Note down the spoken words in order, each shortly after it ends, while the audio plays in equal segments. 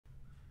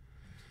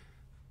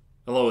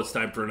Hello, it's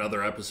time for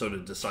another episode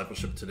of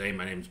Discipleship Today.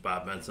 My name is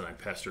Bob Benson. I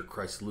pastor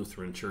Christ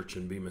Lutheran Church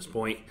in Bemis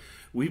Point.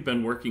 We've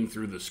been working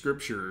through the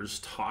scriptures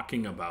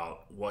talking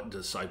about what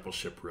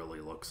discipleship really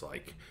looks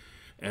like.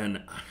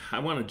 And I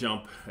want to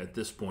jump at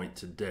this point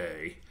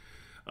today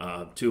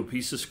to a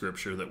piece of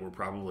scripture that we're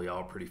probably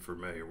all pretty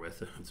familiar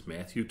with. It's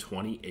Matthew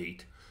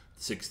 28,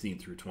 16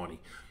 through 20.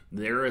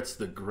 There it's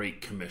the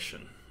Great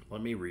Commission.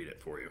 Let me read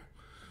it for you.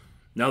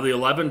 Now the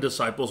 11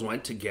 disciples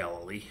went to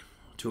Galilee,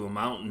 to a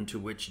mountain to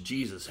which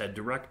Jesus had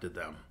directed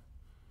them.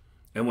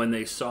 And when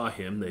they saw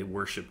him, they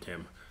worshipped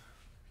him.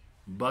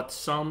 But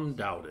some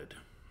doubted.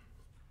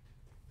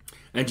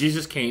 And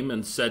Jesus came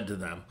and said to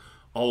them,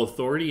 "All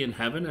authority in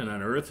heaven and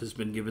on earth has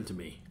been given to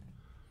me.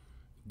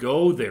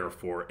 Go,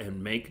 therefore,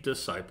 and make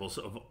disciples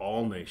of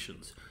all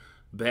nations,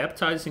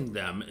 baptizing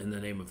them in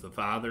the name of the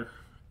Father,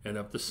 and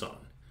of the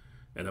Son,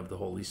 and of the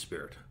Holy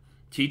Spirit,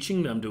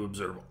 teaching them to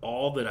observe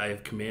all that I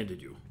have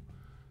commanded you.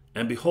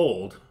 And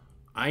behold,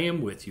 I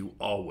am with you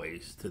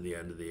always to the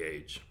end of the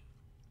age."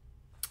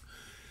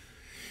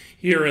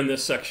 Here in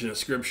this section of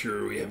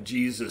scripture, we have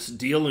Jesus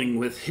dealing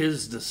with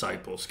his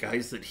disciples,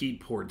 guys that he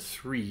poured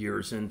 3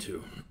 years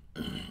into.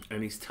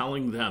 And he's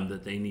telling them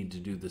that they need to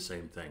do the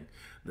same thing,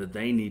 that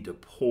they need to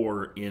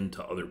pour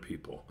into other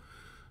people.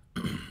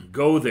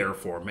 Go,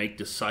 therefore, make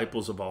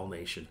disciples of all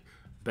nations,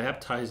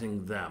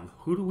 baptizing them.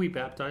 Who do we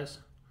baptize?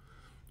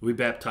 We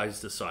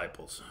baptize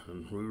disciples.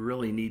 And we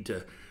really need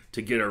to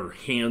get our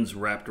hands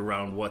wrapped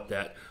around what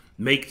that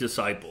make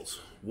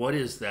disciples. What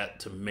is that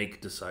to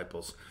make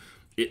disciples?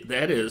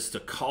 That is to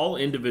call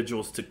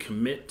individuals to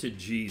commit to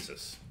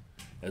Jesus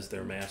as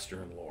their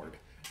master and Lord.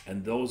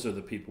 And those are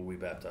the people we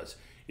baptize.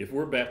 If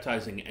we're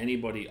baptizing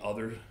anybody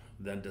other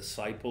than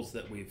disciples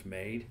that we've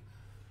made,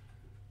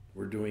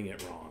 we're doing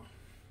it wrong.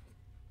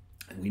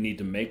 And we need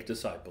to make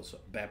disciples,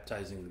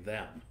 baptizing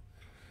them.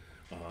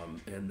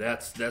 And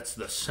that's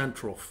the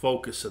central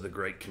focus of the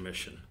Great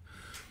Commission.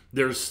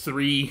 There's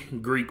 3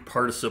 Greek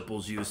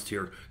participles used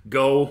here: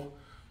 go,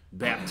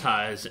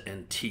 baptize,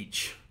 and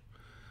teach.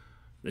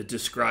 It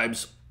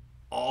describes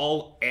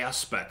all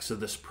aspects of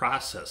this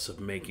process of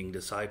making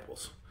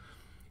disciples.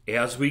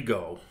 As we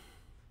go,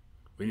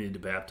 we need to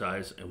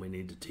baptize and we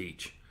need to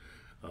teach.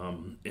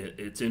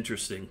 It's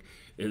interesting.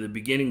 In the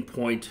beginning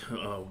point,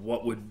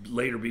 what would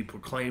later be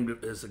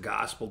proclaimed as the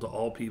gospel to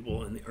all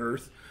people in the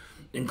earth,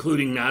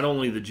 including not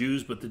only the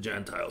Jews but the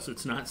Gentiles.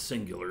 It's not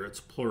singular, it's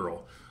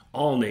plural.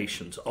 All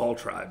nations, all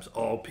tribes,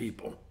 all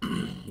people.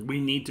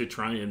 We need to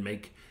try and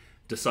make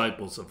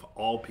disciples of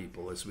all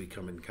people as we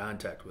come in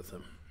contact with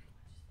them.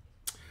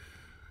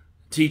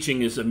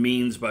 Teaching is a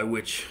means by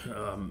which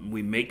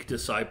we make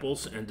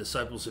disciples, and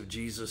disciples of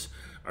Jesus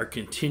are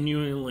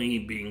continually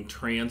being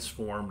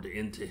transformed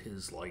into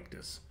his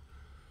likeness.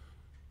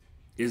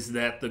 Is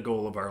that the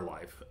goal of our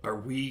life? Are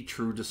we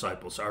true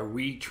disciples? Are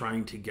we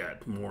trying to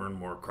get more and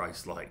more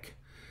Christ-like?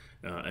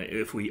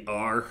 If we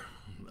are,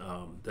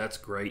 that's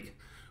great.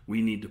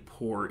 We need to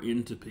pour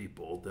into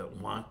people that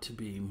want to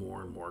be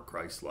more and more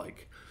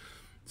Christ-like.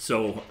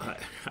 So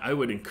I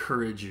would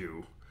encourage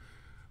you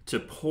to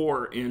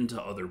pour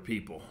into other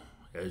people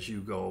as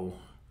you go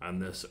on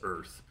this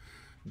earth.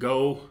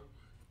 Go,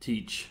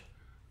 teach,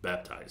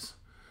 baptize.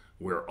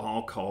 We're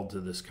all called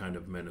to this kind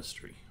of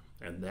ministry.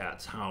 And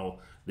that's how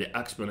the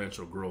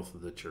exponential growth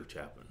of the church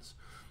happens.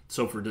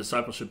 So for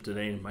Discipleship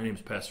Today, my name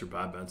is Pastor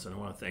Bob Benson. I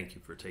want to thank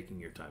you for taking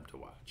your time to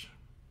watch.